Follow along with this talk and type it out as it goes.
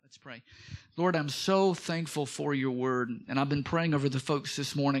Let's pray. Lord, I'm so thankful for your word, and I've been praying over the folks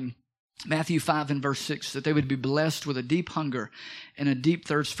this morning, Matthew 5 and verse 6, that they would be blessed with a deep hunger and a deep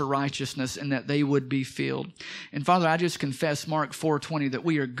thirst for righteousness, and that they would be filled. And Father, I just confess Mark 4:20, that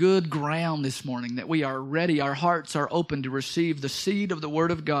we are good ground this morning, that we are ready, our hearts are open to receive the seed of the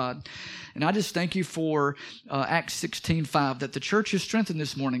word of God. And I just thank you for Acts 16:5, that the church is strengthened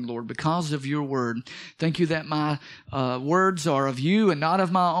this morning, Lord, because of your word. Thank you that my words are of you and not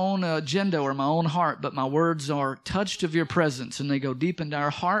of my own agenda or my own heart, but my words are touched of your presence, and they go deep into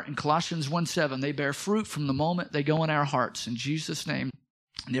our heart. In Colossians 1:7, they bear fruit from the moment they go in our hearts. In Jesus' name.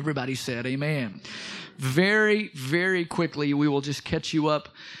 And everybody said amen. Very, very quickly, we will just catch you up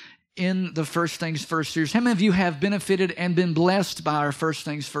in the First Things First series. How many of you have benefited and been blessed by our First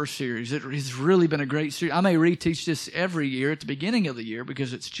Things First series? It has really been a great series. I may reteach this every year at the beginning of the year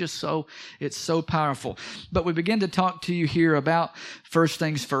because it's so powerful. But we begin to talk to you here about First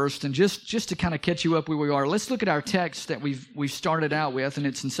Things First, and just to kind of catch you up where we are, let's look at our text that we've started out with, and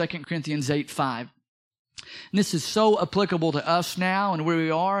it's in 2 Corinthians 8:5. And this is so applicable to us now and where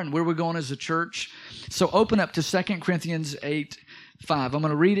we are and where we're going as a church. So open up to 2 Corinthians 8:5. I'm going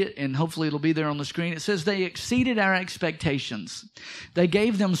to read it, and hopefully it'll be there on the screen. It says, "They exceeded our expectations. They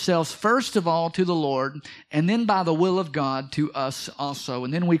gave themselves first of all to the Lord, and then by the will of God to us also."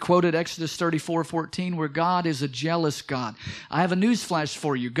 And then we quoted Exodus 34:14, where God is a jealous God. I have a news flash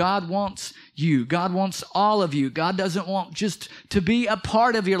for you. God wants you. God wants all of you. God doesn't want just to be a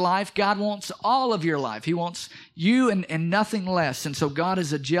part of your life. God wants all of your life. He wants you and nothing less. And so God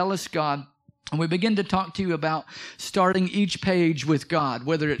is a jealous God. And we begin to talk to you about starting each page with God,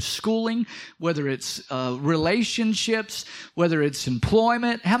 whether it's schooling, whether it's relationships, whether it's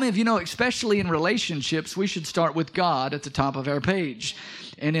employment. How many of you know, especially in relationships, we should start with God at the top of our page?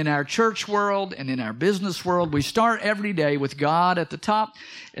 And in our church world and in our business world, we start every day with God at the top,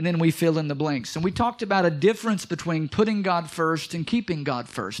 and then we fill in the blanks. And we talked about a difference between putting God first and keeping God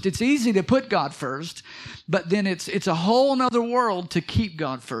first. It's easy to put God first, but then it's a whole nother world to keep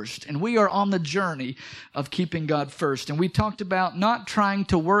God first. And we are on the journey of keeping God first. And we talked about not trying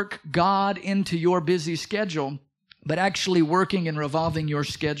to work God into your busy schedule, but actually working and revolving your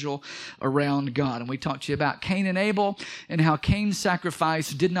schedule around God. And we talked to you about Cain and Abel and how Cain's sacrifice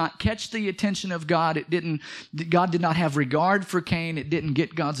did not catch the attention of God. God did not have regard for Cain. It didn't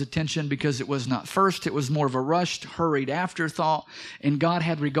get God's attention because it was not first. It was more of a rushed, hurried afterthought. And God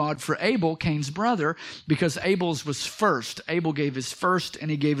had regard for Abel, Cain's brother, because Abel's was first. Abel gave his first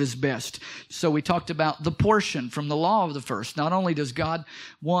and he gave his best. So we talked about the portion from the law of the first. Not only does God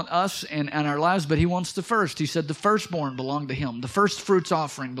want us and our lives, but he wants the first. He said the firstborn belonged to him. The first fruits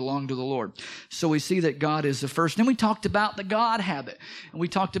offering belonged to the Lord. So we see that God is the first. Then we talked about the God habit. And we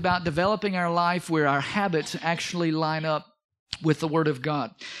talked about developing our life where our habits actually line up with the Word of God.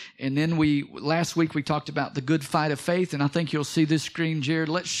 And then last week we talked about the good fight of faith, and I think you'll see this screen, Jared.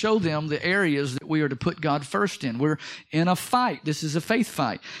 Let's show them the areas that we are to put God first in. We're in a fight. This is a faith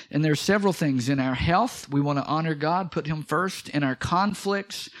fight. And there's several things. In our health, we want to honor God, put Him first. In our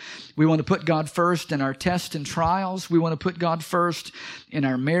conflicts, we want to put God first. In our tests and trials, we want to put God first. In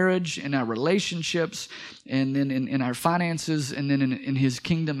our marriage, in our relationships, and then in our finances, and then in His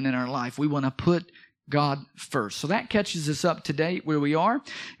kingdom and in our life, we want to put God first. So that catches us up to date where we are,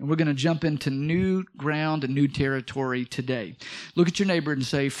 and we're going to jump into new ground and new territory today. Look at your neighbor and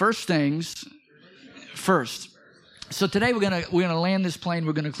say, first things first. So today we're going to land this plane.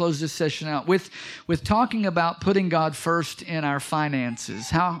 We're going to close this session out with talking about putting God first in our finances.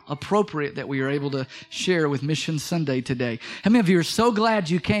 How appropriate that we are able to share with Mission Sunday today. How many of you are so glad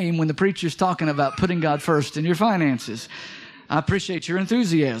you came when the preacher's talking about putting God first in your finances? I appreciate your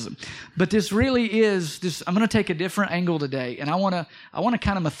enthusiasm. But this really is this. I'm going to take a different angle today, and I want to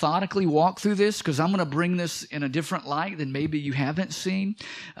kind of methodically walk through this because I'm going to bring this in a different light than maybe you haven't seen.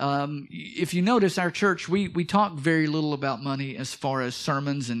 If you notice, our church, we talk very little about money as far as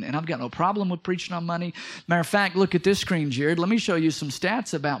sermons, and I've got no problem with preaching on money. Matter of fact, look at this screen, Jared. Let me show you some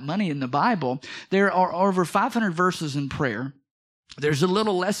stats about money in the Bible. There are over 500 verses in prayer. There's a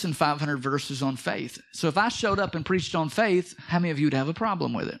little less than 500 verses on faith. So if I showed up and preached on faith, how many of you would have a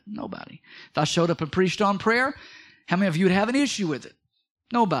problem with it? Nobody. If I showed up and preached on prayer, how many of you would have an issue with it?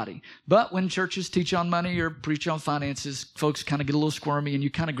 Nobody. But when churches teach on money or preach on finances, folks kind of get a little squirmy and you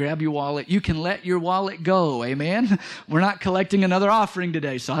kind of grab your wallet. You can let your wallet go. Amen? We're not collecting another offering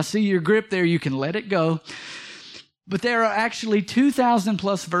today. So I see your grip there. You can let it go. But there are actually 2,000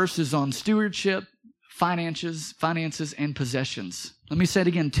 plus verses on stewardship, finances, and possessions. Let me say it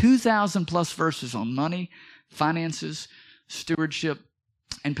again, 2,000 plus verses on money, finances, stewardship,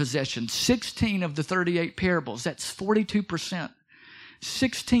 and possessions. 16 of the 38 parables, that's 42%,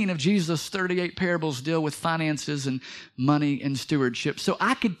 16 of Jesus' 38 parables deal with finances and money and stewardship. So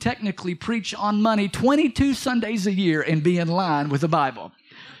I could technically preach on money 22 Sundays a year and be in line with the Bible.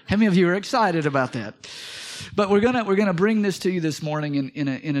 How many of you are excited about that? But we're gonna bring this to you this morning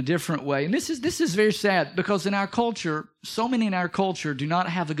in a different way. And this is very sad, because in our culture, so many in our culture do not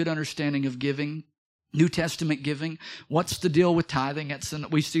have a good understanding of giving, New Testament giving. What's the deal with tithing?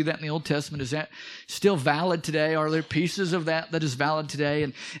 We see that in the Old Testament. Is that still valid today? Are there pieces of that is valid today?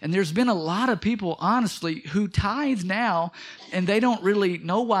 And there's been a lot of people, honestly, who tithe now, and they don't really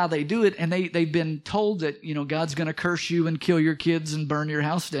know why they do it. And they've been told that, God's going to curse you and kill your kids and burn your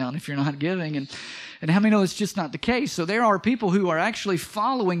house down if you're not giving. And how many know it's just not the case? So there are people who are actually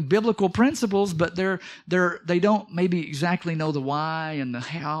following biblical principles, but they don't maybe exactly know the why and the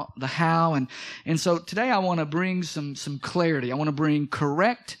how. And so today I want to bring some clarity. I want to bring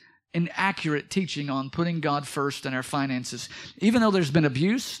correct and accurate teaching on putting God first in our finances. Even though there's been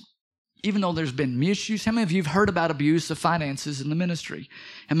abuse, even though there's been misuse. How many of you have heard about abuse of finances in the ministry?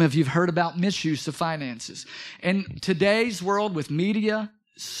 How many of you have heard about misuse of finances? In today's world with media,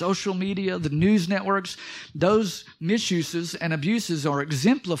 social media, the news networks, those misuses and abuses are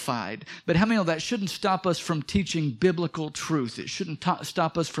exemplified. But how many know that shouldn't stop us from teaching biblical truth? It shouldn't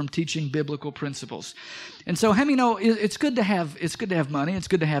stop us from teaching biblical principles. And so how many know it's good to have money, it's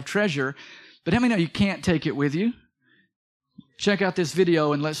good to have treasure, but how many know you can't take it with you? Check out this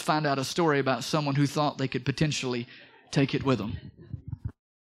video and let's find out a story about someone who thought they could potentially take it with them.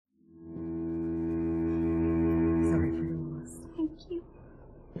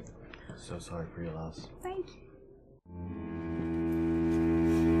 So sorry for your loss. Thank you.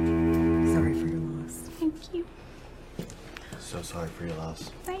 Sorry for your loss. Thank you. So sorry for your loss.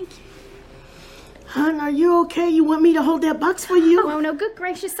 Thank you. Hon, are you okay? You want me to hold that box for you? Oh, no, good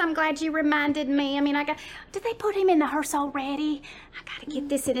gracious, I'm glad you reminded me. Did they put him in the hearse already? I gotta get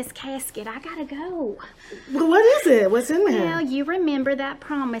this in his casket. I gotta go. Well, what is it? What's in there? Well, you remember that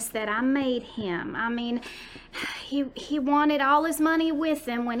promise that I made him. He wanted all his money with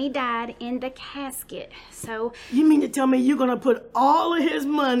him when he died in the casket. So... You mean to tell me you're gonna put all of his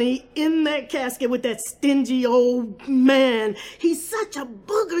money in that casket with that stingy old man? He's such a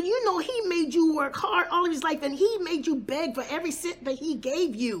booger. You know he made you work hard all of his life, and he made you beg for every cent that he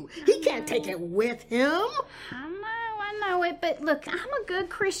gave you. He can't take it with him. I know it, but look, I'm a good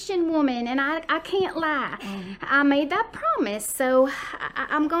Christian woman, and I can't lie. I made that promise, so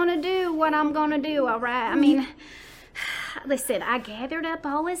I'm gonna do what I'm gonna do, all right? Listen, I gathered up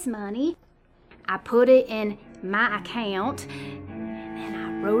all his money, I put it in my account, and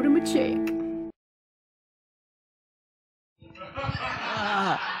I wrote him a check.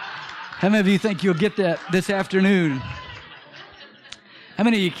 How many of you think you'll get that this afternoon? How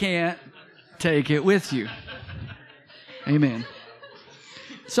many of you can't take it with you? Amen.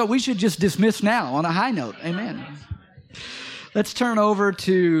 So we should just dismiss now on a high note. Amen. Let's turn over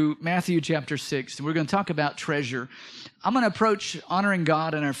to Matthew chapter 6. We're going to talk about treasure. I'm going to approach honoring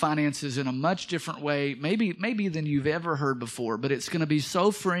God and our finances in a much different way, maybe than you've ever heard before, but it's going to be so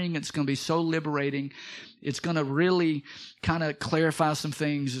freeing. It's going to be so liberating. It's going to really kind of clarify some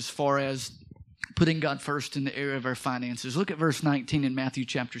things as far as putting God first in the area of our finances. Look at verse 19 in Matthew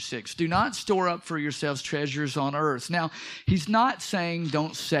chapter 6. Do not store up for yourselves treasures on earth. Now, he's not saying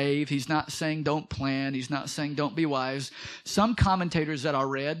don't save. He's not saying don't plan. He's not saying don't be wise. Some commentators that I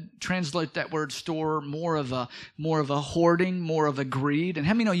read translate that word store more of a hoarding, more of a greed. And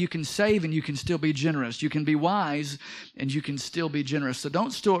how many know you can save and you can still be generous? You can be wise and you can still be generous. So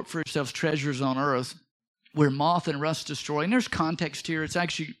don't store up for yourselves treasures on earth, where moth and rust destroy. And there's context here. It's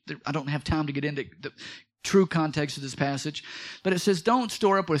actually, I don't have time to get into the true context of this passage, but it says, don't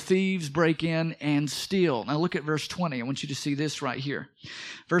store up where thieves break in and steal. Now look at verse 20. I want you to see this right here.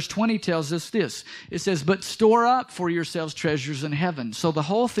 Verse 20 tells us this. It says, but store up for yourselves treasures in heaven. So the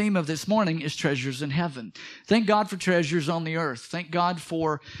whole theme of this morning is treasures in heaven. Thank God for treasures on the earth. Thank God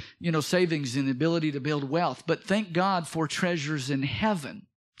for, savings and the ability to build wealth, but thank God for treasures in heaven.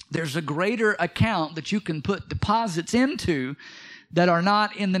 There's a greater account that you can put deposits into that are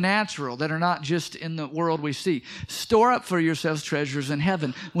not in the natural, that are not just in the world we see. Store up for yourselves treasures in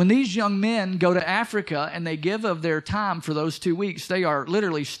heaven. When these young men go to Africa and they give of their time for those 2 weeks, they are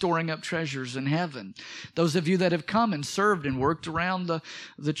literally storing up treasures in heaven. Those of you that have come and served and worked around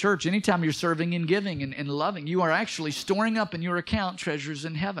the church, anytime you're serving and giving and loving, you are actually storing up in your account treasures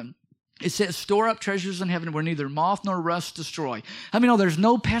in heaven. It says, store up treasures in heaven where neither moth nor rust destroy. I mean, there's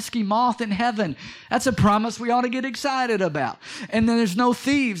no pesky moth in heaven. That's a promise we ought to get excited about. And then there's no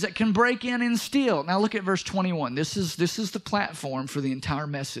thieves that can break in and steal. Now look at verse 21. This is the platform for the entire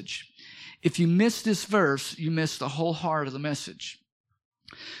message. If you miss this verse, you miss the whole heart of the message.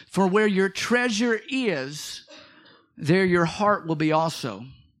 For where your treasure is, there your heart will be also.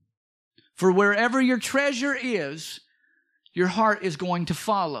 For wherever your treasure is, your heart is going to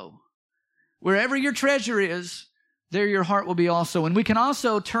follow. Wherever your treasure is, there your heart will be also. And we can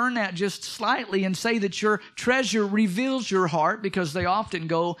also turn that just slightly and say that your treasure reveals your heart, because they often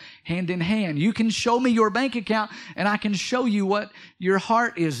go hand in hand. You can show me your bank account and I can show you what your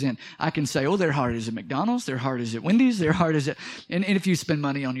heart is in. I can say, oh, their heart is at McDonald's, their heart is at Wendy's, their heart is at... And if you spend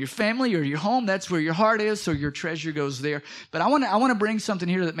money on your family or your home, that's where your heart is, so your treasure goes there. But I want to bring something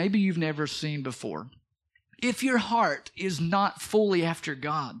here that maybe you've never seen before. If your heart is not fully after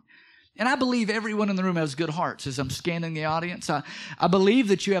God, and I believe everyone in the room has good hearts. As I'm scanning the audience, I believe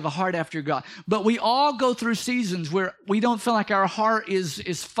that you have a heart after God. But we all go through seasons where we don't feel like our heart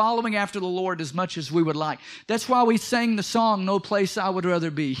is following after the Lord as much as we would like. That's why we sang the song, No Place I Would Rather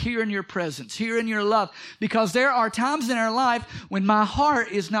Be, here in your presence, here in your love. Because there are times in our life when my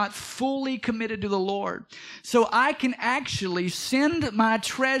heart is not fully committed to the Lord. So I can actually send my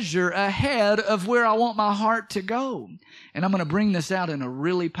treasure ahead of where I want my heart to go. And I'm going to bring this out in a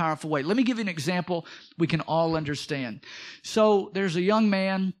really powerful way. Let me give you an example we can all understand. So there's a young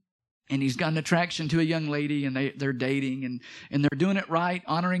man, and he's got an attraction to a young lady, and they're dating, and they're doing it right,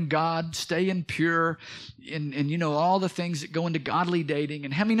 honoring God, staying pure, and you know, all the things that go into godly dating.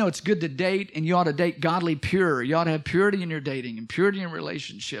 And how many know it's good to date, and you ought to date godly pure? You ought to have purity in your dating and purity in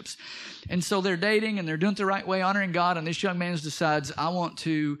relationships. And so they're dating, and they're doing it the right way, honoring God, and this young man decides, I want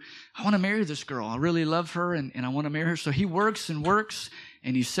to marry this girl. I really love her, and I want to marry her. So he works and works,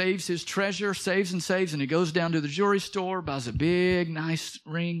 and he saves his treasure, saves and saves, and he goes down to the jewelry store, buys a big, nice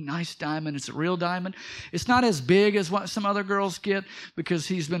ring, nice diamond. It's a real diamond. It's not as big as what some other girls get, because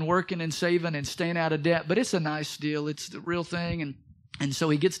he's been working and saving and staying out of debt, but it's a nice deal. It's the real thing. And so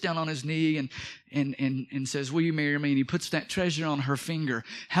he gets down on his knee and says, will you marry me? And he puts that treasure on her finger.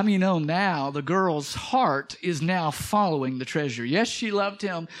 How many know now the girl's heart is now following the treasure? Yes, she loved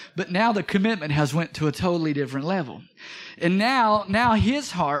him, but now the commitment has went to a totally different level. And now his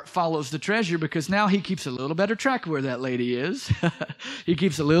heart follows the treasure, because now he keeps a little better track of where that lady is. He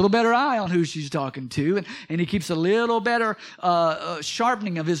keeps a little better eye on who she's talking to. And he keeps a little better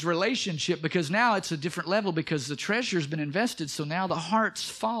sharpening of his relationship, because now it's a different level, because the treasure's been invested. So now the hearts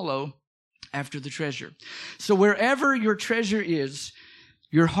follow after the treasure. So wherever your treasure is,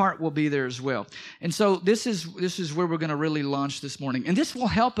 your heart will be there as well. And so this is where we're going to really launch this morning. And this will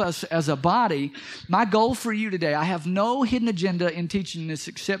help us as a body. My goal for you today, I have no hidden agenda in teaching this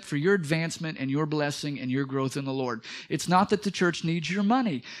except for your advancement and your blessing and your growth in the Lord. It's not that the church needs your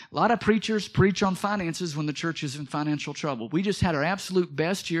money. A lot of preachers preach on finances when the church is in financial trouble. We just had our absolute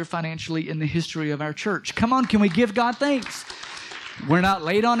best year financially in the history of our church. Come on, can we give God thanks? We're not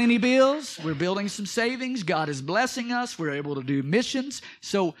late on any bills. We're building some savings. God is blessing us. We're able to do missions.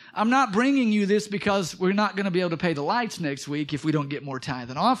 So I'm not bringing you this because we're not going to be able to pay the lights next week if we don't get more tithe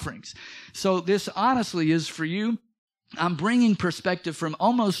and offerings. So this honestly is for you. I'm bringing perspective from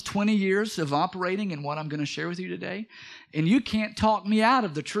almost 20 years of operating in what I'm going to share with you today. And you can't talk me out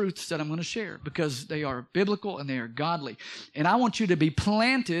of the truths that I'm going to share, because they are biblical and they are godly. And I want you to be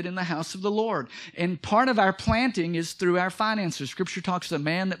planted in the house of the Lord. And part of our planting is through our finances. Scripture talks of a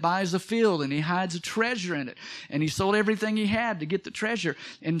man that buys a field and he hides a treasure in it. And he sold everything he had to get the treasure.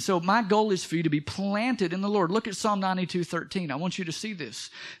 And so my goal is for you to be planted in the Lord. Look at Psalm 92:13. I want you to see this.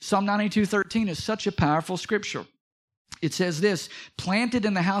 Psalm 92:13 is such a powerful scripture. It says this: planted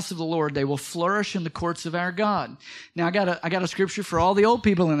in the house of the Lord, they will flourish in the courts of our God. Now, I got a scripture for all the old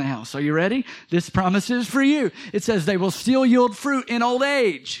people in the house. Are you ready? This promise is for you. It says they will still yield fruit in old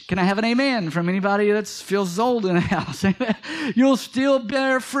age. Can I have an amen from anybody that feels old in the house? You'll still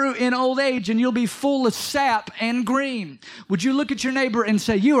bear fruit in old age, and you'll be full of sap and green. Would you look at your neighbor and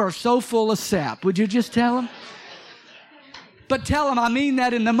say, you are so full of sap? Would you just tell him? But tell him I mean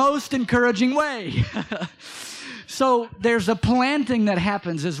that in the most encouraging way. So there's a planting that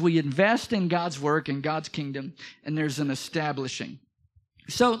happens as we invest in God's work and God's kingdom, and there's an establishing.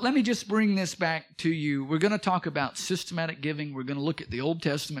 So let me just bring this back to you. We're going to talk about systematic giving. We're going to look at the Old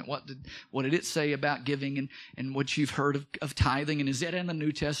Testament. What did it say about giving, and what you've heard of tithing, and is that in the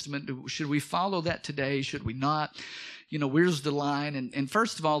New Testament? Should we follow that today? Should we not? You know, where's the line? And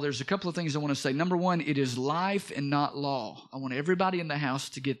first of all, there's a couple of things I want to say. Number one, it is life and not law. I want everybody in the house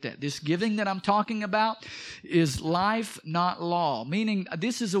to get that. This giving that I'm talking about is life, not law, meaning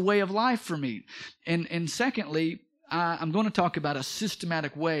this is a way of life for me. And secondly, I'm going to talk about a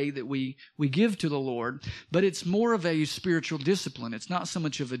systematic way that we give to the Lord, but it's more of a spiritual discipline. It's not so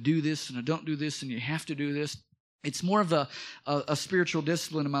much of a do this and a don't do this and you have to do this. It's more of a spiritual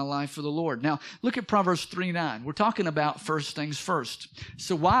discipline in my life for the Lord. Now, look at Proverbs 3:9. We're talking about first things first.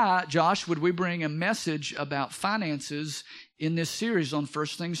 So why, Josh, would we bring a message about finances in this series on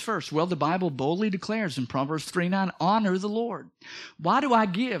first things first? Well, the Bible boldly declares in Proverbs 3:9, honor the Lord. Why do I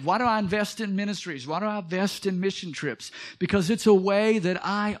give? Why do I invest in ministries? Why do I invest in mission trips? Because it's a way that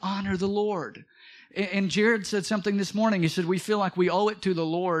I honor the Lord. And Jared said something this morning. He said, we feel like we owe it to the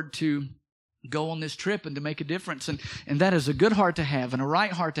Lord to go on this trip and to make a difference. And that is a good heart to have and a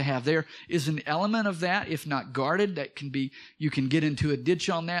right heart to have. There is an element of that, if not guarded, that can be, you can get into a ditch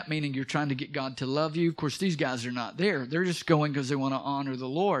on that, meaning you're trying to get God to love you. Of course, these guys are not there. They're just going because they want to honor the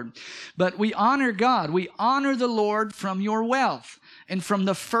Lord. But we honor God. We honor the Lord from your wealth and from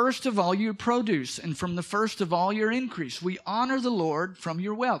the first of all your produce and from the first of all your increase. We honor the Lord from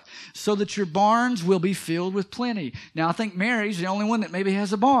your wealth so that your barns will be filled with plenty. Now, I think Mary's the only one that maybe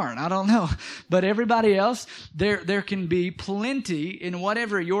has a barn. I don't know. But everybody else, there can be plenty in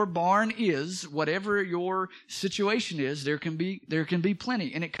whatever your barn is, whatever your situation is, there can be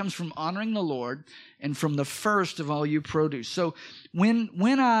plenty. And it comes from honoring the Lord and from the first of all you produce. So when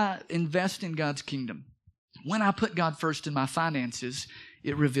I invest in God's kingdom, when I put God first in my finances,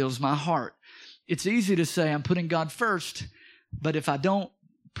 it reveals my heart. It's easy to say I'm putting God first, but if I don't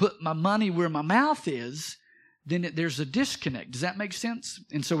put my money where my mouth is, then there's a disconnect. Does that make sense?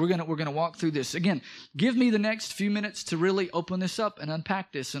 And so we're gonna walk through this. Again, give me the next few minutes to really open this up and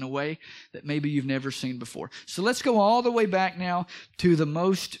unpack this in a way that maybe you've never seen before. So let's go all the way back now to the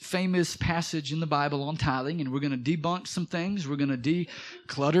most famous passage in the Bible on tithing, and we're going to debunk some things. We're going to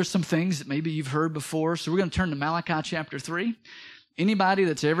declutter some things that maybe you've heard before. So we're going to turn to Malachi chapter 3. Anybody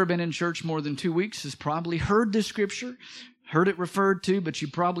that's ever been in church more than 2 weeks has probably heard this scripture, heard it referred to, but you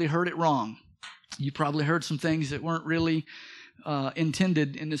probably heard it wrong. You probably heard some things that weren't really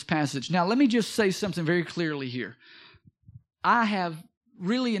intended in this passage. Now, let me just say something very clearly here. I have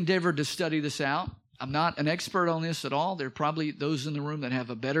really endeavored to study this out. I'm not an expert on this at all. There are probably those in the room that have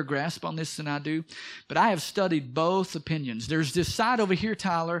a better grasp on this than I do. But I have studied both opinions. There's this side over here,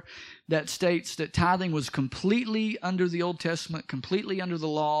 Tyler, that states that tithing was completely under the Old Testament, completely under the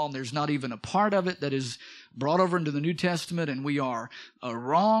law, and there's not even a part of it that is brought over into the New Testament, and we are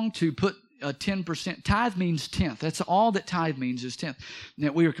wrong to put a 10%. Tithe means tenth. That's all that tithe means is tenth. And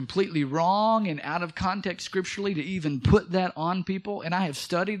that we are completely wrong and out of context scripturally to even put that on people. And I have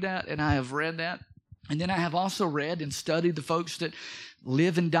studied that and I have read that. And then I have also read and studied the folks that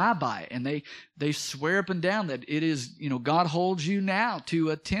live and die by it. And they swear up and down that it is, God holds you now to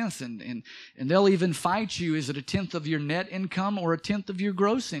a tenth. And they'll even fight you. Is it a tenth of your net income or a tenth of your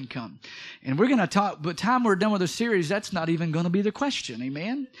gross income? And we're going to talk, by the time we're done with the series, that's not even going to be the question.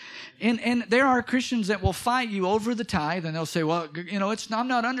 Amen? And there are Christians that will fight you over the tithe, and they'll say, well, I'm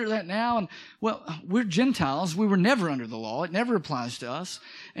not under that now. And well, we're Gentiles. We were never under the law. It never applies to us.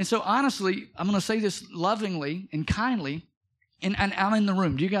 And so honestly, I'm going to say this lovingly and kindly. And I'm in the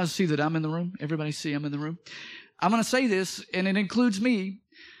room. Do you guys see that I'm in the room? Everybody see I'm in the room? I'm going to say this, and it includes me,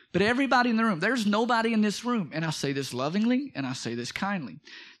 but everybody in the room. There's nobody in this room, and I say this lovingly, and I say this kindly.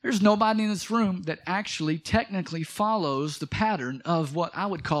 There's nobody in this room that actually technically follows the pattern of what I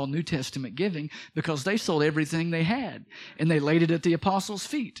would call New Testament giving, because they sold everything they had, and they laid it at the apostles'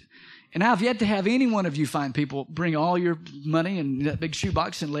 feet. And I've yet to have any one of you find people bring all your money in that big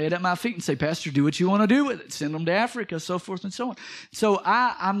shoebox and lay it at my feet and say, Pastor, do what you want to do with it. Send them to Africa, so forth and so on. So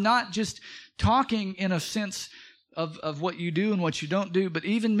I'm not just talking in a sense of what you do and what you don't do, but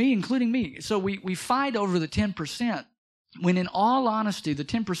even me, including me. So we fight over the 10%. When in all honesty, the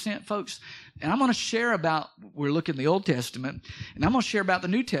 10%, folks, and I'm going to share about, we're looking at the Old Testament, and I'm going to share about the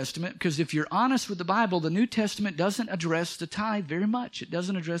New Testament, because if you're honest with the Bible, the New Testament doesn't address the tithe very much. It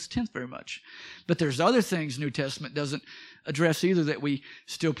doesn't address tenth very much. But there's other things New Testament doesn't address either that we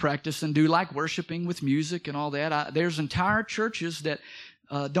still practice and do, like worshiping with music and all that. There's entire churches that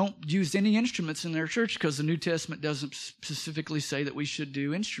don't use any instruments in their church because the New Testament doesn't specifically say that we should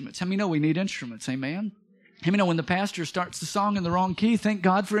do instruments. How many know we need instruments? Amen? How many know when the pastor starts the song in the wrong key, thank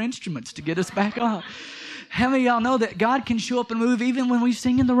God for instruments to get us back on? How many of y'all know that God can show up and move even when we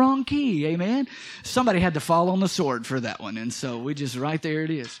sing in the wrong key? Amen? Somebody had to fall on the sword for that one, and so we just, right there it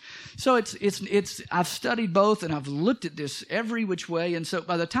is. So it's I've studied both, and I've looked at this every which way, and so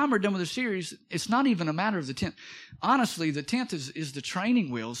by the time we're done with the series, it's not even a matter of the tenth. Honestly, the tenth is the training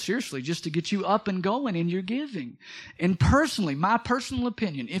wheel, seriously, just to get you up and going in your giving. And personally, my personal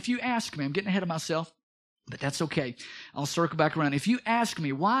opinion, if you ask me, I'm getting ahead of myself, but that's okay. I'll circle back around. If you ask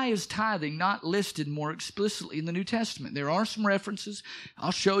me, why is tithing not listed more explicitly in the New Testament? There are some references.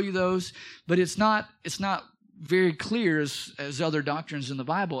 I'll show you those, but it's not very clear as other doctrines in the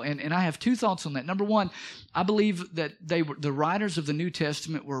Bible. And I have two thoughts on that. Number one, I believe that the writers of the New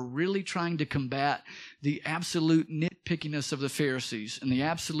Testament were really trying to combat the absolute nitpickiness of the Pharisees and the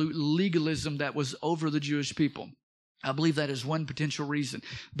absolute legalism that was over the Jewish people. I believe that is one potential reason.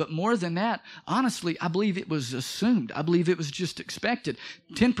 But more than that, honestly, I believe it was assumed. I believe it was just expected.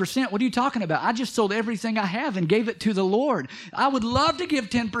 10%, what are you talking about? I just sold everything I have and gave it to the Lord. I would love to give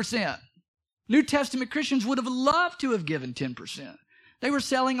 10%. New Testament Christians would have loved to have given 10%. They were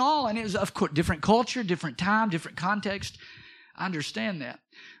selling all, and it was, of course, different culture, different time, different context. I understand that.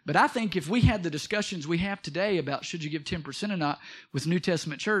 But I think if we had the discussions we have today about should you give 10% or not with New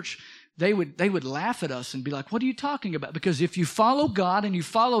Testament church, they would laugh at us and be like, what are you talking about? Because if you follow God and you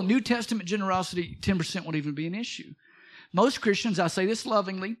follow New Testament generosity, 10% won't even be an issue. Most Christians, I say this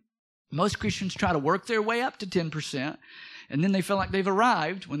lovingly, most Christians try to work their way up to 10%, and then they feel like they've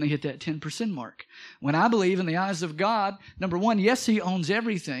arrived when they hit that 10% mark. When I believe in the eyes of God, number one, yes, He owns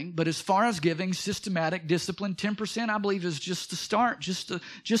everything, but as far as giving, systematic, discipline, 10% I believe is just the start, just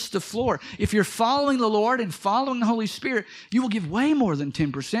the floor. If you're following the Lord and following the Holy Spirit, you will give way more than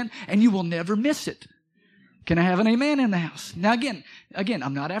 10%, and you will never miss it. Can I have an amen in the house? Now again,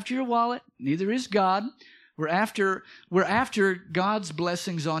 I'm not after your wallet, neither is God. We're after God's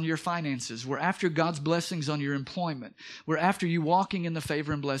blessings on your finances. We're after God's blessings on your employment. We're after you walking in the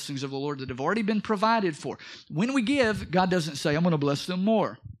favor and blessings of the Lord that have already been provided for. When we give, God doesn't say, I'm going to bless them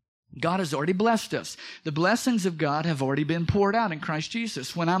more. God has already blessed us. The blessings of God have already been poured out in Christ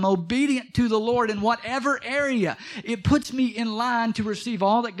Jesus. When I'm obedient to the Lord in whatever area, it puts me in line to receive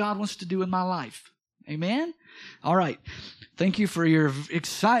all that God wants to do in my life. Amen? All right. Thank you for your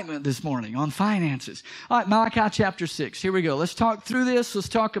excitement this morning on finances. All right, Malachi chapter 6. Here we go. Let's talk through this. Let's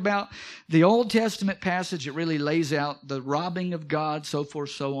talk about the Old Testament passage. It really lays out the robbing of God, so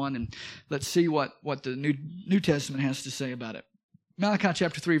forth, so on. And let's see what the New Testament has to say about it. Malachi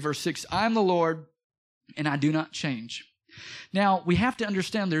chapter 3, verse 6. I am the Lord, and I do not change. Now, we have to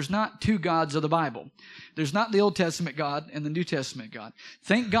understand there's not two gods of the Bible. There's not the Old Testament God and the New Testament God.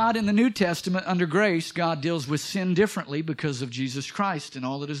 Thank God in the New Testament, under grace, God deals with sin differently because of Jesus Christ and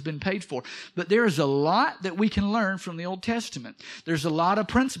all that has been paid for. But there is a lot that we can learn from the Old Testament. There's a lot of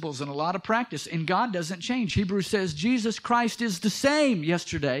principles and a lot of practice, and God doesn't change. Hebrews says Jesus Christ is the same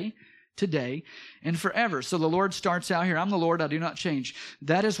yesterday, today, and forever. So the Lord starts out here, I'm the Lord, I do not change.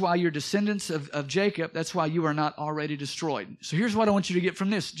 That is why you're descendants of Jacob. That's why you are not already destroyed. So here's what I want you to get from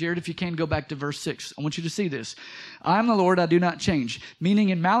this. Jared, if you can, go back to verse 6. I want you to see this. I'm the Lord, I do not change. Meaning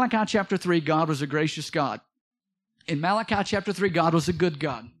in Malachi chapter 3, God was a gracious God. In Malachi chapter 3, God was a good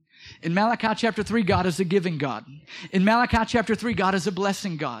God. In Malachi chapter 3, God is a giving God. In Malachi chapter 3, God is a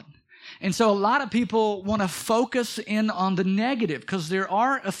blessing God. And so a lot of people want to focus in on the negative because there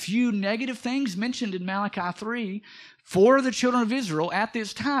are a few negative things mentioned in Malachi 3 for the children of Israel at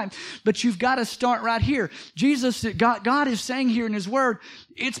this time. But you've got to start right here. God is saying here in His Word,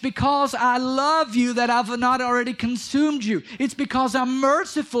 it's because I love you that I've not already consumed you. It's because I'm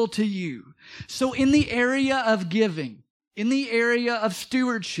merciful to you. So in the area of giving, in the area of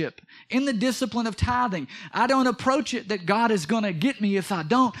stewardship, in the discipline of tithing, I don't approach it that God is going to get me if I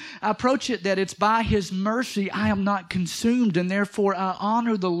don't. I approach it that it's by His mercy I am not consumed, and therefore I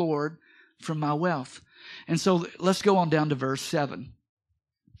honor the Lord from my wealth. And so let's go on down to verse 7.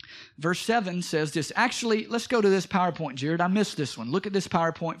 Verse 7 says this. Actually, let's go to this PowerPoint, Jared. I missed this one. Look at this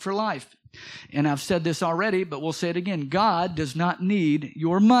PowerPoint for life. And I've said this already, but we'll say it again. God does not need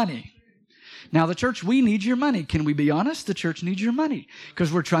your money. Now, the church, we need your money. Can we be honest? The church needs your money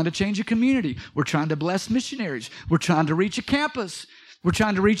because we're trying to change a community. We're trying to bless missionaries. We're trying to reach a campus. We're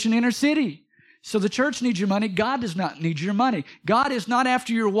trying to reach an inner city. So the church needs your money. God does not need your money. God is not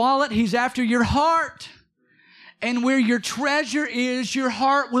after your wallet. He's after your heart. And where your treasure is, your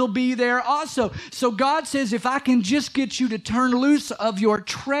heart will be there also. So God says, if I can just get you to turn loose of your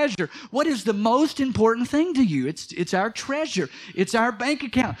treasure, what is the most important thing to you? It's our treasure. It's our bank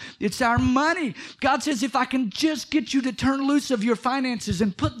account. It's our money. God says, if I can just get you to turn loose of your finances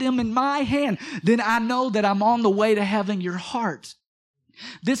and put them in my hand, then I know that I'm on the way to having your heart.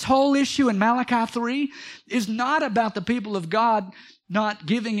 This whole issue in Malachi 3 is not about the people of God not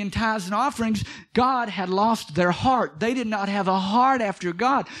giving in tithes and offerings. God had lost their heart. They did not have a heart after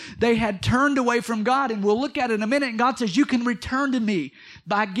God. They had turned away from God, and we'll look at it in a minute. And God says, you can return to me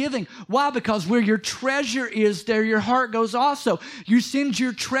by giving. Why? Because where your treasure is, there your heart goes also. You send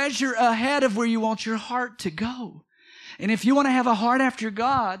your treasure ahead of where you want your heart to go. And if you want to have a heart after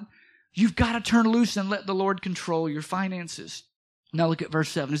God, you've got to turn loose and let the Lord control your finances. Now look at verse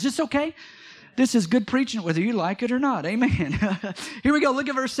 7. Is this okay? This is good preaching whether you like it or not. Amen. Here we go. Look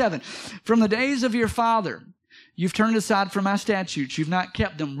at verse 7. From the days of your father, You've turned aside from my statutes. You've not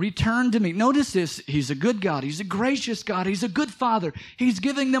kept them. Return to me. Notice this. He's a good God. He's a gracious God. He's a good Father. He's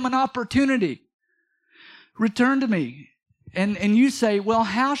giving them an opportunity. Return to me. And you say, well,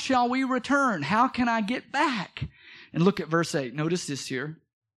 how shall we return? How can I get back? And look at verse 8. Notice this here.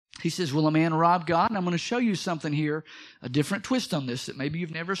 He says, will a man rob God? And I'm going to show you something here, a different twist on this that maybe you've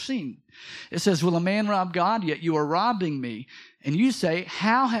never seen. It says, will a man rob God? Yet you are robbing me. And you say,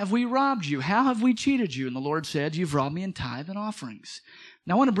 how have we robbed you? How have we cheated you? And the Lord said, you've robbed me in tithe and offerings.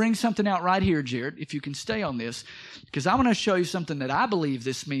 Now I want to bring something out right here, Jared, if you can stay on this, because I want to show you something that I believe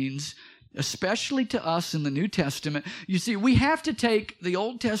this means, especially to us in the New Testament. You see, we have to take the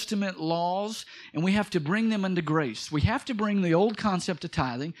Old Testament laws and we have to bring them into grace. We have to bring the old concept of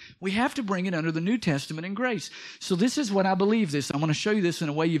tithing. We have to bring it under the New Testament in grace. So this is what I believe this. I want to show you this in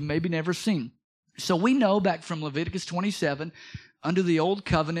a way you've maybe never seen. So we know back from Leviticus 27, under the Old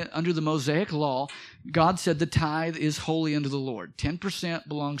Covenant, under the Mosaic Law, God said the tithe is holy unto the Lord. 10%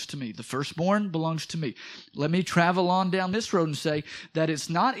 belongs to me. The firstborn belongs to me. Let me travel on down this road and say that it's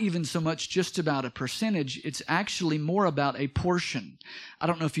not even so much just about a percentage. It's actually more about a portion. I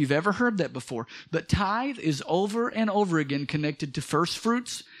don't know if you've ever heard that before, but tithe is over and over again connected to first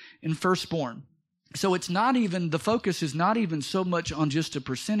fruits and firstborn. So it's not even, the focus is not even so much on just a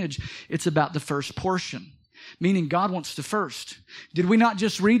percentage. It's about the first portion. Meaning God wants the first. Did we not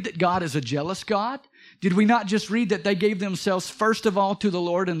just read that God is a jealous God? Did we not just read that they gave themselves first of all to the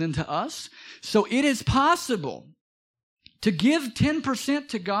Lord and then to us? So it is possible to give 10%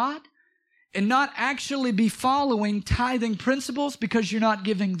 to God and not actually be following tithing principles because you're not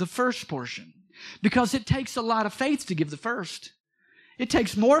giving the first portion. Because it takes a lot of faith to give the first. It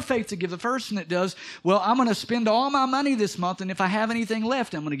takes more faith to give the first than it does, well, I'm going to spend all my money this month, and if I have anything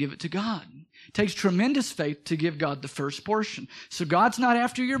left, I'm going to give it to God. It takes tremendous faith to give God the first portion. So God's not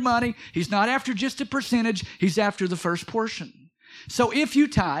after your money. He's not after just a percentage. He's after the first portion. So if you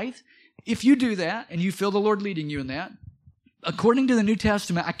tithe, if you do that, and you feel the Lord leading you in that, according to the New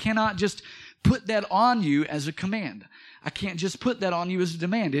Testament, I cannot just put that on you as a command. I can't just put that on you as a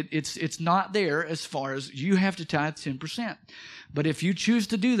demand. It's not there as far as you have to tithe 10%. But if you choose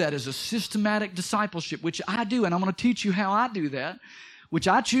to do that as a systematic discipleship, which I do, and I'm going to teach you how I do that, which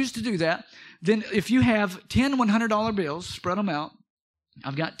I choose to do that, then if you have 10 $100 bills, spread them out.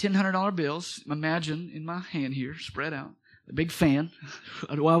 I've got 10 $100 bills, imagine, in my hand here, spread out. A big fan.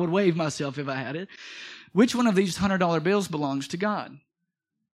 I would wave myself if I had it. Which one of these $100 bills belongs to God?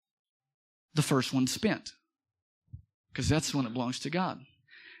 The first one spent. Because that's the one that belongs to God.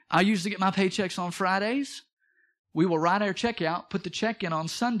 I usually get my paychecks on Fridays. We will write our check out, put the check in on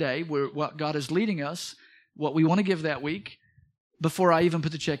Sunday, where what God is leading us, what we want to give that week, before I even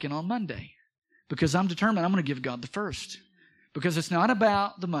put the check in on Monday. Because I'm determined I'm going to give God the first. Because it's not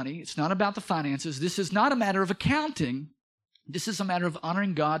about the money. It's not about the finances. This is not a matter of accounting. This is a matter of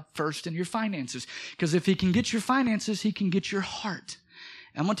honoring God first in your finances. Because if He can get your finances, He can get your heart.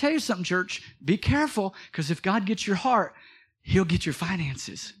 I'm going to tell you something, church. Be careful, because if God gets your heart, He'll get your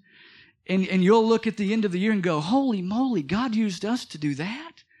finances. And you'll look at the end of the year and go, holy moly, God used us to do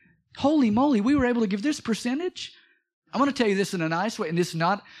that? Holy moly, we were able to give this percentage? I'm going to tell you this in a nice way, and this is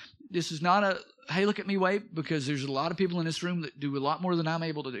not a, hey, look at me way, because there's a lot of people in this room that do a lot more than I'm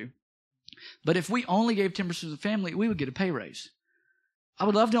able to do. But if we only gave 10% to the family, we would get a pay raise. I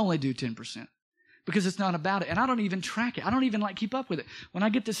would love to only do 10%. Because it's not about it. And I don't even track it. I don't even keep up with it. When I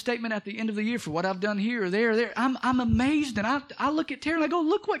get this statement at the end of the year for what I've done here or there, I'm amazed. And I look at Tara and I go,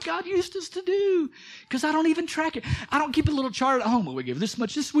 look what God used us to do. Because I don't even track it. I don't keep a little chart at home. Well, we give this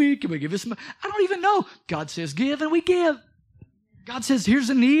much this week and we give this much. I don't even know. God says give and we give. God says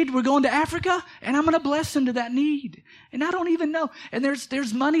here's a need. We're going to Africa and I'm going to bless into that need. And I don't even know. And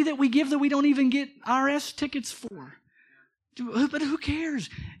there's money that we give that we don't even get IRS tickets for. But who cares?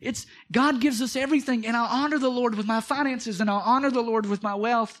 It's God gives us everything, and I'll honor the Lord with my finances, and I'll honor the Lord with my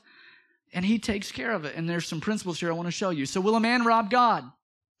wealth, and He takes care of it. And there's some principles here I want to show you. So will a man rob God?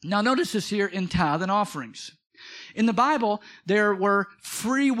 Now notice this here in tithe and offerings. In the Bible, there were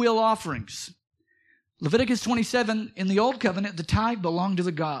free will offerings. Leviticus 27, in the Old Covenant, the tithe belonged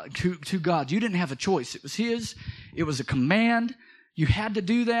to God. You didn't have a choice. It was His. It was a command. You had to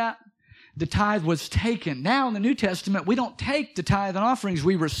do that. The tithe was taken. Now in the New Testament, we don't take the tithe and offerings,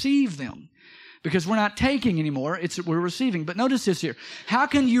 we receive them. Because we're not taking anymore, we're receiving. But notice this here. How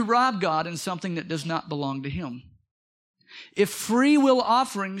can you rob God in something that does not belong to Him? If free will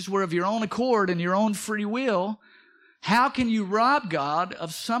offerings were of your own accord and your own free will, how can you rob God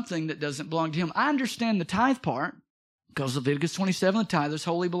of something that doesn't belong to Him? I understand the tithe part, because Leviticus 27, the tithe is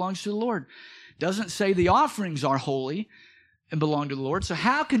holy, belongs to the Lord. It doesn't say the offerings are holy. and belong to the Lord. So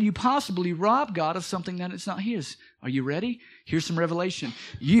how can you possibly rob God of something that is not His? Are you ready? Here's some revelation.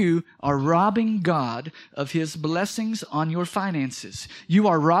 You are robbing God of His blessings on your finances. You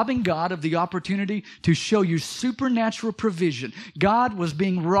are robbing God of the opportunity to show you supernatural provision. God was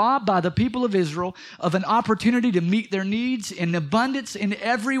being robbed by the people of Israel of an opportunity to meet their needs in abundance in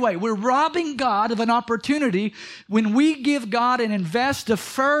every way. We're robbing God of an opportunity when we give God and invest the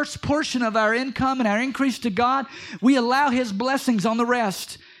first portion of our income and our increase to God. We allow His blessings on the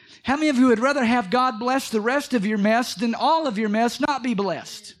rest. How many of you would rather have God bless the rest of your mess than all of your mess not be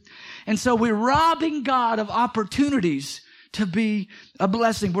blessed? And so we're robbing God of opportunities to be a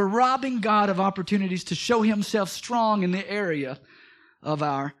blessing. We're robbing God of opportunities to show Himself strong in the area of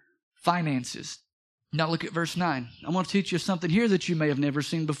our finances. Now look at verse 9. I'm going to teach you something here that you may have never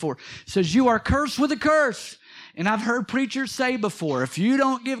seen before. It says, you are cursed with a curse. And I've heard preachers say before, if you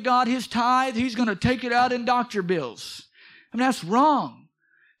don't give God His tithe, He's going to take it out in doctor bills. I mean, that's wrong.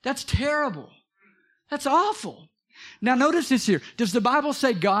 That's terrible. That's awful. Now notice this here. Does the Bible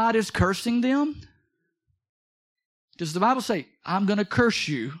say God is cursing them? Does the Bible say, I'm going to curse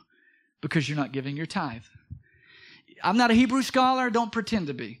you because you're not giving your tithe? I'm not a Hebrew scholar. Don't pretend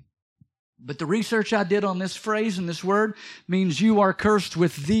to be. But the research I did on this phrase and this word means you are cursed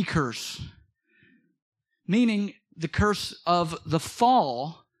with the curse. Meaning the curse of the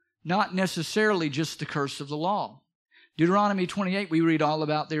fall, not necessarily just the curse of the law. Deuteronomy 28, we read all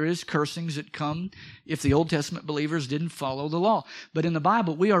about there is cursings that come if the Old Testament believers didn't follow the law. But in the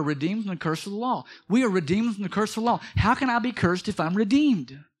Bible, we are redeemed from the curse of the law. We are redeemed from the curse of the law. How can I be cursed if I'm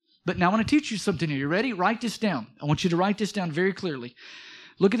redeemed? But now I want to teach you something here. You ready? Write this down. I want you to write this down very clearly.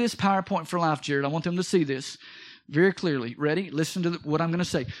 Look at this PowerPoint for life, Jared. I want them to see this very clearly. Ready? Listen to what I'm going to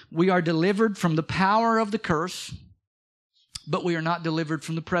say. We are delivered from the power of the curse, but we are not delivered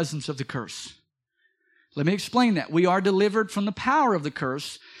from the presence of the curse. Let me explain that. We are delivered from the power of the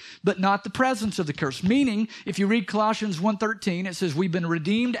curse, but not the presence of the curse. Meaning, if you read Colossians 1:13, it says we've been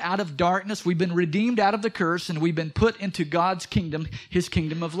redeemed out of darkness, we've been redeemed out of the curse, and we've been put into God's kingdom, His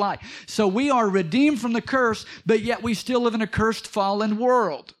kingdom of light. So we are redeemed from the curse, but yet we still live in a cursed, fallen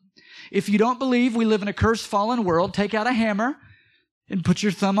world. If you don't believe we live in a cursed, fallen world, take out a hammer and put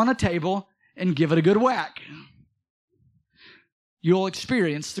your thumb on a table and give it a good whack. You'll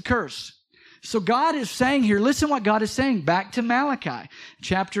experience the curse. So God is saying here, listen what God is saying back to Malachi,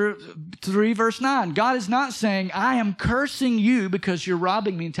 chapter 3, verse 9. God is not saying, I am cursing you because you're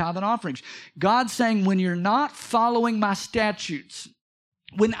robbing me in tithe and offerings. God's saying, when you're not following my statutes,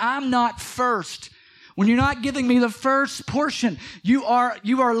 when I'm not first, when you're not giving me the first portion, you are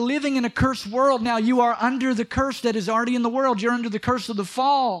living in a cursed world. Now you are under the curse that is already in the world. You're under the curse of the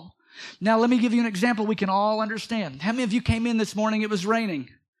fall. Now let me give you an example we can all understand. How many of you came in this morning, it was raining?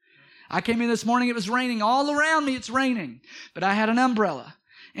 I came in this morning, it was raining. All around me, it's raining. But I had an umbrella.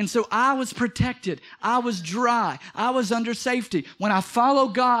 And so I was protected. I was dry. I was under safety. When I follow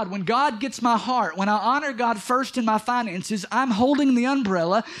God, when God gets my heart, when I honor God first in my finances, I'm holding the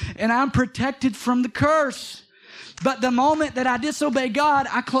umbrella and I'm protected from the curse. But the moment that I disobey God,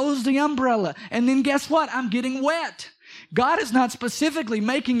 I close the umbrella. And then guess what? I'm getting wet. God is not specifically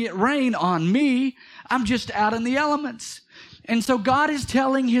making it rain on me. I'm just out in the elements. And so God is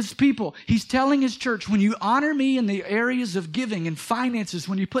telling His people, He's telling His church, when you honor me in the areas of giving and finances,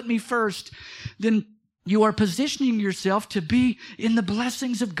 when you put me first, then you are positioning yourself to be in the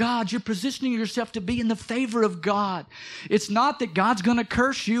blessings of God. You're positioning yourself to be in the favor of God. It's not that God's going to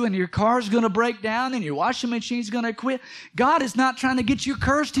curse you and your car's going to break down and your washing machine's going to quit. God is not trying to get you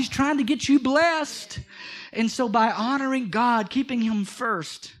cursed. He's trying to get you blessed. And so by honoring God, keeping Him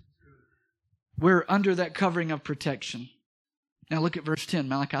first, we're under that covering of protection. Now look at verse 10,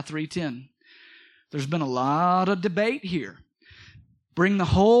 Malachi 3:10. There's been a lot of debate here. Bring the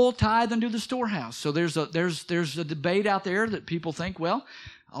whole tithe into the storehouse. So there's a debate out there that people think, well,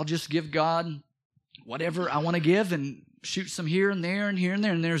 I'll just give God whatever I want to give and shoot some here and there and here and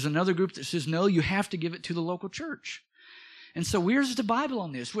there. And there's another group that says, no, you have to give it to the local church. And so where's the Bible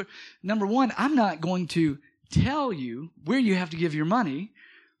on this? Number one, I'm not going to tell you where you have to give your money,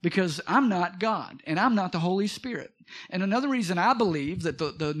 because I'm not God and I'm not the Holy Spirit. And another reason I believe that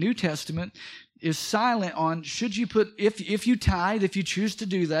the New Testament is silent on should you put, if you tithe, if you choose to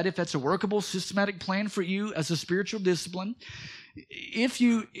do that, if that's a workable, systematic plan for you as a spiritual discipline,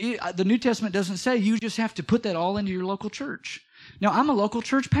 the New Testament doesn't say you just have to put that all into your local church. Now, I'm a local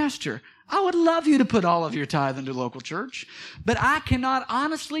church pastor. I would love you to put all of your tithe into local church, but I cannot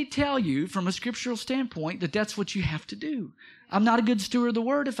honestly tell you from a scriptural standpoint that that's what you have to do. I'm not a good steward of the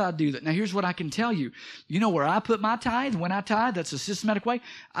word if I do that. Now, here's what I can tell you. You know where I put my tithe? When I tithe, that's a systematic way.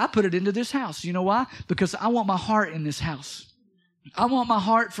 I put it into this house. You know why? Because I want my heart in this house. I want my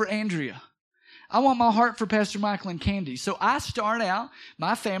heart for Andrea. I want my heart for Pastor Michael and Candy. So I start out,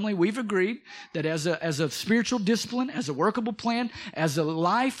 my family, we've agreed that as a spiritual discipline, as a workable plan, as a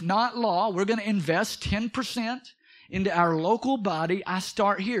life, not law, we're going to invest 10% into our local body. I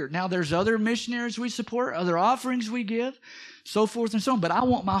start here. Now there's other missionaries we support, other offerings we give, so forth and so on. But I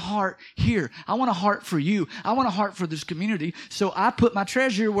want my heart here. I want a heart for you. I want a heart for this community. So I put my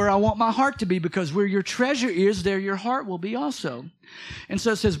treasure where I want my heart to be, because where your treasure is, there your heart will be also. And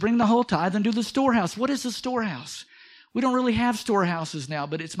so it says, bring the whole tithe into the storehouse. What is the storehouse? We don't really have storehouses now,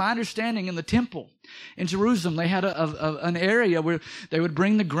 but it's my understanding in the temple in Jerusalem, they had an area where they would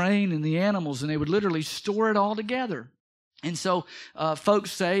bring the grain and the animals, and they would literally store it all together. And so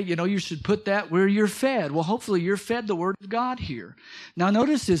folks say, you should put that where you're fed. Well, hopefully you're fed the Word of God here. Now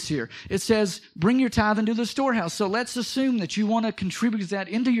notice this here. It says, bring your tithe into the storehouse. So let's assume that you want to contribute that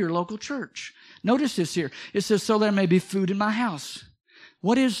into your local church. Notice this here. It says, so there may be food in my house.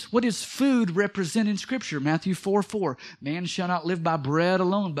 What is food represent in Scripture? Matthew 4:4. Man shall not live by bread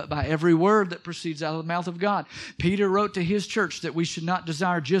alone, but by every word that proceeds out of the mouth of God. Peter wrote to his church that we should not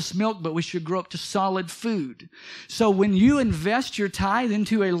desire just milk, but we should grow up to solid food. So when you invest your tithe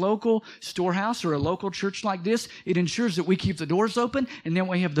into a local storehouse or a local church like this, it ensures that we keep the doors open, and then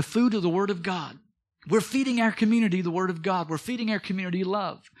we have the food of the Word of God. We're feeding our community the Word of God. We're feeding our community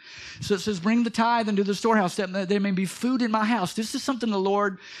love. So it says, bring the tithe into the storehouse, that there may be food in my house. This is something the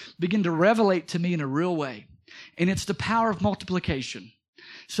Lord began to revelate to me in a real way. And it's the power of multiplication.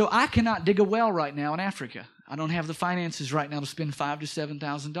 So I cannot dig a well right now in Africa. I don't have the finances right now to spend $5,000 to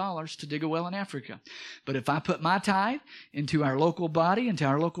 $7,000 to dig a well in Africa. But if I put my tithe into our local body, into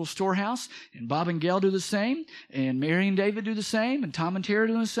our local storehouse, and Bob and Gail do the same, and Mary and David do the same, and Tom and Tara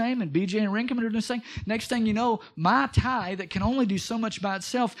do the same, and BJ and Rinkham are doing the same, next thing you know, my tithe that can only do so much by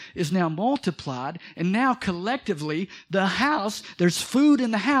itself is now multiplied, and now collectively, the house, there's food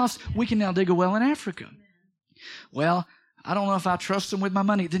in the house, we can now dig a well in Africa. Well, I don't know if I trust them with my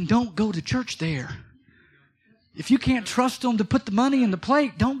money. Then don't go to church there. If you can't trust them to put the money in the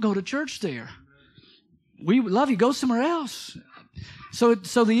plate, don't go to church there. We love you. Go somewhere else. So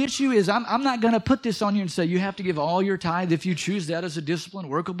the issue is, I'm not going to put this on you and say you have to give all your tithe if you choose that as a disciplined,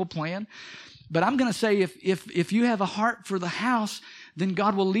 workable plan. But I'm going to say if you have a heart for the house, then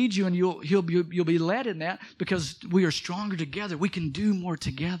God will lead you, and you'll be led in that, because we are stronger together. We can do more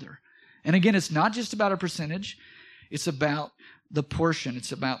together. And again, it's not just about a percentage. It's about the portion.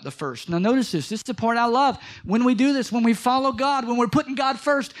 It's about the first. Now notice this. This is the part I love. When we do this, when we follow God, when we're putting God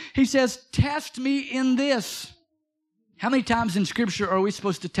first, He says, test me in this. How many times in Scripture are we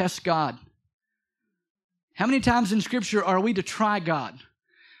supposed to test God? How many times in Scripture are we to try God?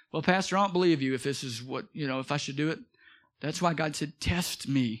 Well, Pastor, I don't believe you if this is what, if I should do it. That's why God said, test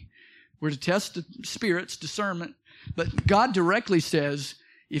me. We're to test the spirits, discernment. But God directly says,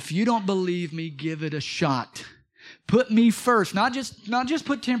 if you don't believe me, give it a shot. Put me first, not just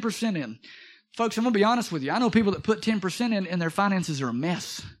put 10% in. Folks, I'm going to be honest with you. I know people that put 10% in and their finances are a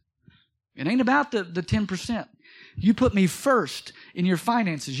mess. It ain't about the 10%. You put me first in your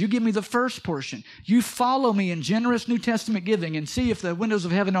finances. You give me the first portion. You follow me in generous New Testament giving and see if the windows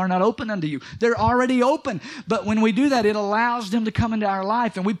of heaven are not open unto you. They're already open. But when we do that, it allows them to come into our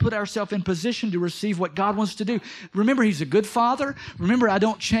life, and we put ourselves in position to receive what God wants to do. Remember, He's a good Father. Remember, I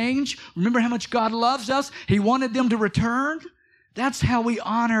don't change. Remember how much God loves us. He wanted them to return. That's how we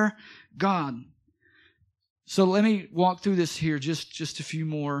honor God. So let me walk through this here just a few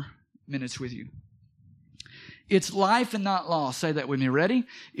more minutes with you. It's life and not law. Say that with me. Ready?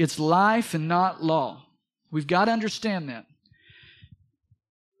 It's life and not law. We've got to understand that.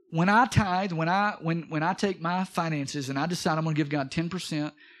 When I tithe, when I take my finances and I decide I'm going to give God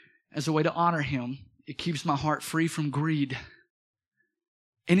 10% as a way to honor Him, it keeps my heart free from greed.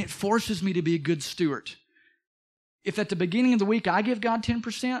 And it forces me to be a good steward. If at the beginning of the week I give God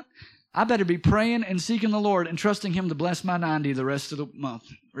 10%, I better be praying and seeking the Lord and trusting Him to bless my 90 the rest of the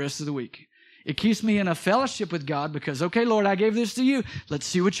month, rest of the week. It keeps me in a fellowship with God because, okay, Lord, I gave this to you. Let's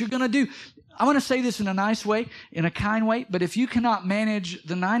see what you're going to do. I want to say this in a nice way, in a kind way, but if you cannot manage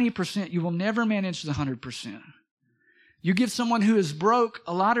the 90%, you will never manage the 100%. You give someone who is broke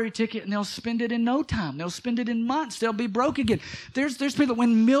a lottery ticket and they'll spend it in no time. They'll spend it in months. They'll be broke again. There's people that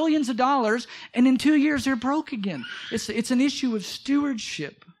win millions of dollars and in 2 years they're broke again. It's an issue of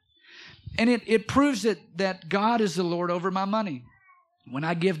stewardship. And it proves that God is the Lord over my money. When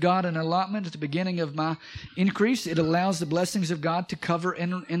I give God an allotment at the beginning of my increase, it allows the blessings of God to cover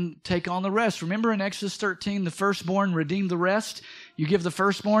and take on the rest. Remember in Exodus 13, the firstborn redeemed the rest. You give the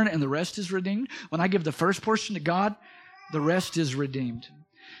firstborn and the rest is redeemed. When I give the first portion to God, the rest is redeemed.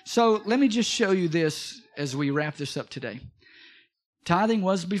 So let me just show you this as we wrap this up today. Tithing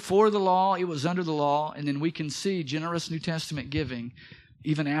was before the law, it was under the law, and then we can see generous New Testament giving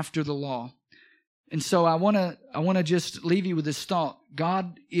even after the law. And so I want to just leave you with this thought.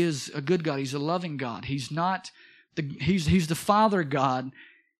 God is a good God. He's a loving God. He's the Father God.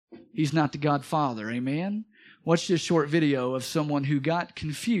 He's not the Godfather. Amen? Watch this short video of someone who got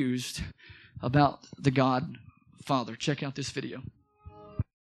confused about the Godfather. Check out this video.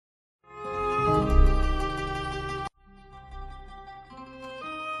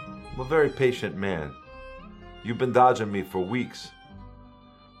 I'm a very patient man. You've been dodging me for weeks.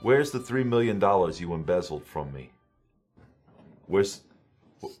 Where's the $3 million you embezzled from me?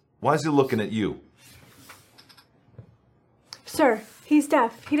 Why is he looking at you? Sir, he's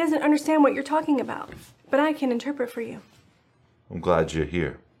deaf. He doesn't understand what you're talking about. But I can interpret for you. I'm glad you're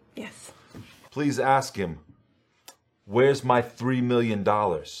here. Yes. Please ask him, where's my $3 million?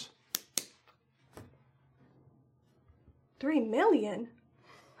 3 million?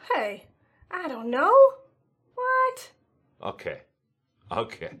 Hey, I don't know. What? Okay.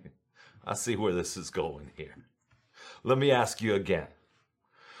 I see where this is going here. Let me ask you again.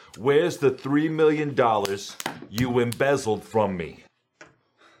 Where's the $3 million you embezzled from me?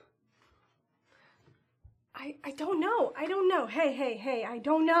 I don't know. Hey, I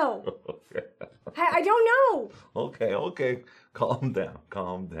don't know. Hey, I don't know. Okay. Calm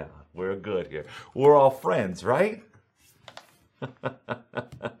down. We're good here. We're all friends, right?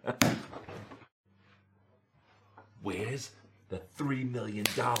 Where's the $3 million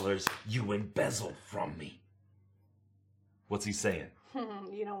you embezzled from me? What's he saying?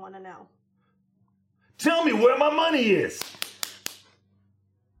 You don't want to know. Tell me where my money is!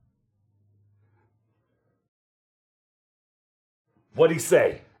 What'd he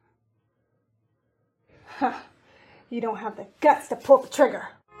say? You don't have the guts to pull the trigger.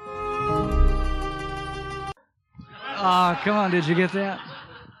 Oh, come on, did you get that?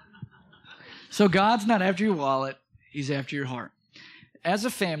 So God's not after your wallet, He's after your heart. As a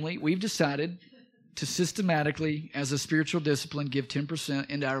family, we've decided to systematically, as a spiritual discipline, give 10%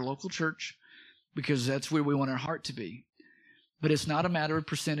 into our local church because that's where we want our heart to be. But it's not a matter of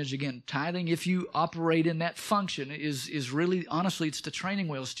percentage. Again, tithing, if you operate in that function, is really, honestly, it's the training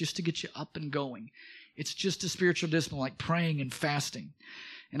wheels just to get you up and going. It's just a spiritual discipline like praying and fasting.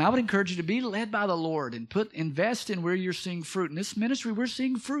 And I would encourage you to be led by the Lord and invest in where you're seeing fruit. In this ministry, we're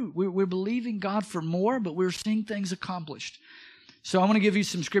seeing fruit. We're believing God for more, but we're seeing things accomplished. So I want to give you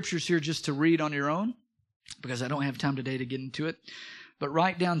some scriptures here just to read on your own because I don't have time today to get into it. But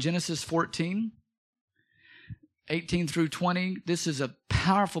write down Genesis 14, 18 through 20. This is a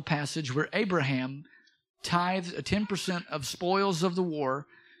powerful passage where Abraham tithes 10% of spoils of the war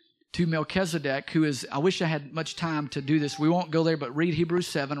to Melchizedek, who is, I wish I had much time to do this. We won't go there, but read Hebrews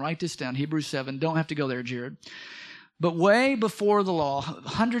 7. Write this down, Hebrews 7. Don't have to go there, Jared. But way before the law,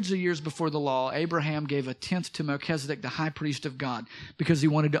 hundreds of years before the law, Abraham gave a tenth to Melchizedek, the high priest of God, because he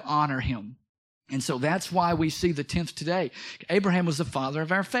wanted to honor him. And so that's why we see the tenth today. Abraham was the father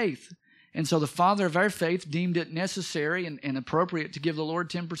of our faith. And so the father of our faith deemed it necessary and appropriate to give the Lord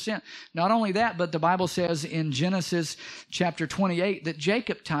 10%. Not only that, but the Bible says in Genesis chapter 28 that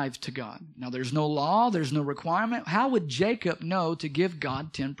Jacob tithed to God. Now there's no law, there's no requirement. How would Jacob know to give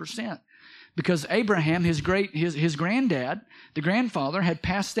God 10%? Because Abraham, his granddad, the grandfather, had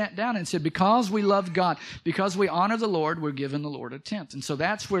passed that down and said, because we love God, because we honor the Lord, we're giving the Lord a tenth. And so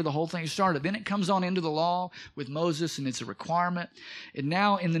that's where the whole thing started. Then it comes on into the law with Moses, and it's a requirement. And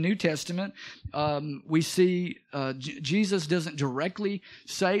now in the New Testament, we see Jesus doesn't directly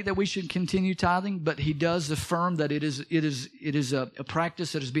say that we should continue tithing, but he does affirm that it is a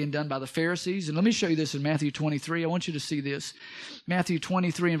practice that is being done by the Pharisees. And let me show you this in Matthew 23. I want you to see this. Matthew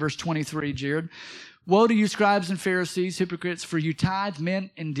 23 and verse 23, Jared. Woe to you, scribes and Pharisees, hypocrites, for you tithe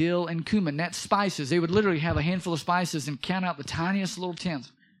mint and dill and cumin. That's spices. They would literally have a handful of spices and count out the tiniest little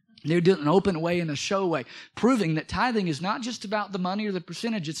tenth. They would do it in an open way and a show way, proving that tithing is not just about the money or the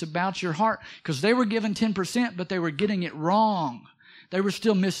percentage. It's about your heart, because they were given 10%, but they were getting it wrong. They were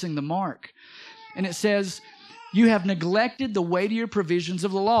still missing the mark. And it says, you have neglected the weightier provisions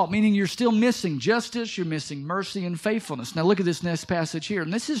of the law, meaning you're still missing justice, you're missing mercy and faithfulness. Now look at this next passage here,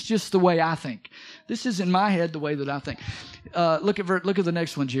 and this is just the way I think. This is in my head the way that I think. Look at the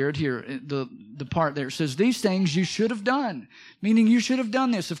next one, Jared, here, the part there. It says, these things you should have done, meaning you should have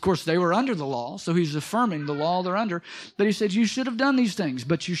done this. Of course, they were under the law, so he's affirming the law they're under. But he said, you should have done these things,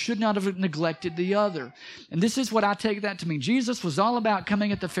 but you should not have neglected the other. And this is what I take that to mean. Jesus was all about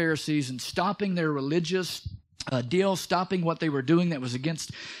coming at the Pharisees and stopping their religious deal, stopping what they were doing that was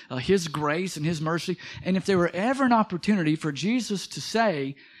against His grace and His mercy. And if there were ever an opportunity for Jesus to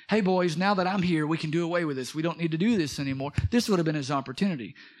say, hey boys, now that I'm here, we can do away with this. We don't need to do this anymore. This would have been his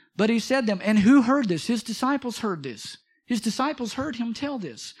opportunity. But he said them, and who heard this? His disciples heard this. His disciples heard him tell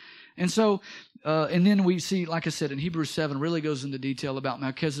this. And so, and then we see, like I said, in Hebrews 7, really goes into detail about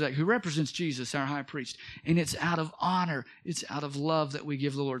Melchizedek, who represents Jesus, our high priest. And it's out of honor, it's out of love that we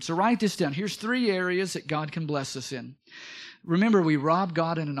give the Lord. So write this down. Here's 3 areas that God can bless us in. Remember, we rob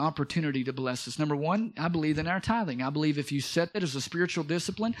God in an opportunity to bless us. Number 1, I believe in our tithing. I believe if you set that as a spiritual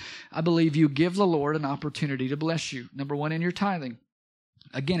discipline, I believe you give the Lord an opportunity to bless you. Number 1, in your tithing.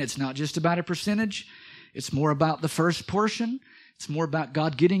 Again, it's not just about a percentage. It's more about the first portion. It's more about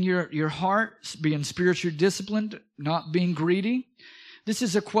God getting your heart, being spiritually disciplined, not being greedy. This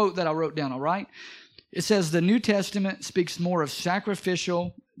is a quote that I wrote down, all right? It says, the New Testament speaks more of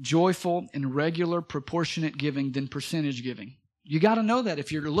sacrificial, joyful, and regular proportionate giving than percentage giving. You got to know that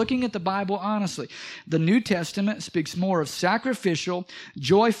if you're looking at the Bible honestly. The New Testament speaks more of sacrificial,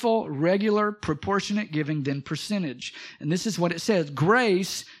 joyful, regular, proportionate giving than percentage. And this is what it says.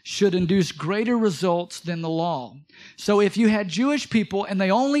 Grace should induce greater results than the law. So if you had Jewish people and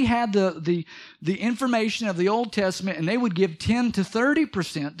they only had the information of the Old Testament and they would give 10 to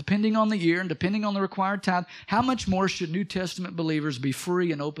 30%, depending on the year and depending on the required tithe, how much more should New Testament believers be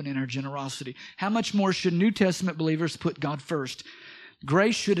free and open in our generosity? How much more should New Testament believers put God first?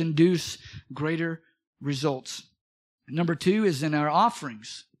 Grace should induce greater results. Number 2 is in our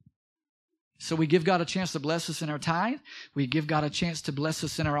offerings. So we give God a chance to bless us in our tithe. We give God a chance to bless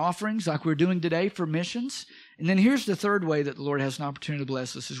us in our offerings like we're doing today for missions. And then here's the 3rd way that the Lord has an opportunity to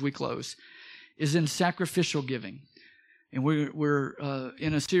bless us as we close, is in sacrificial giving. And we're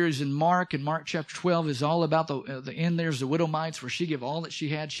in a series in Mark, and Mark chapter 12 is all about the end. There's the widow mites where she gave all that she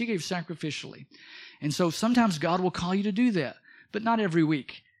had. She gave sacrificially. And so sometimes God will call you to do that, but not every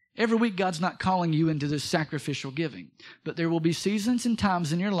week. Every week, God's not calling you into this sacrificial giving. But there will be seasons and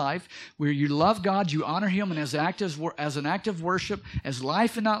times in your life where you love God, you honor Him, and as an act of worship, as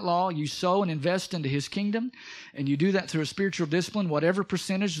life and not law, you sow and invest into His kingdom. And you do that through a spiritual discipline, whatever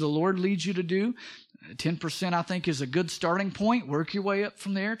percentage the Lord leads you to do. 10%, I think, is a good starting point. Work your way up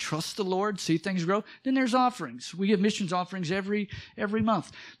from there. Trust the Lord. See things grow. Then there's offerings. We give missions offerings every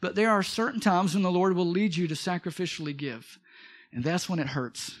month. But there are certain times when the Lord will lead you to sacrificially give. And that's when it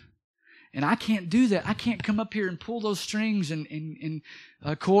hurts. And I can't do that. I can't come up here and pull those strings and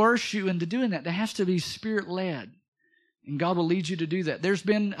coerce you into doing that. That has to be Spirit-led. And God will lead you to do that. There's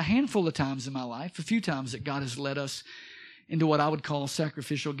been a handful of times in my life, a few times, that God has led us into what I would call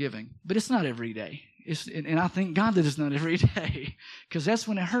sacrificial giving. But it's not every day. And I thank God that it's not every day, because that's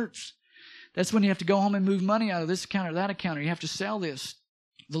when it hurts. That's when you have to go home and move money out of this account or that account, or you have to sell this.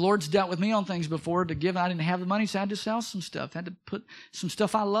 The Lord's dealt with me on things before to give. I didn't have the money, so I had to sell some stuff. I had to put some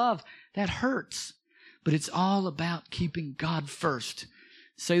stuff I love. That hurts. But it's all about keeping God first.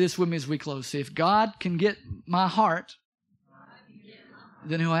 Say this with me as we close. Say, if God can get my heart,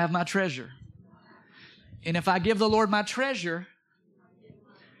 then He'll have my treasure. And if I give the Lord my treasure,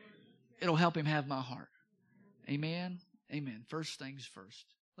 it'll help Him have my heart. Amen? Amen. First things first.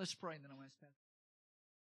 Let's pray, and then I'll ask Pastor.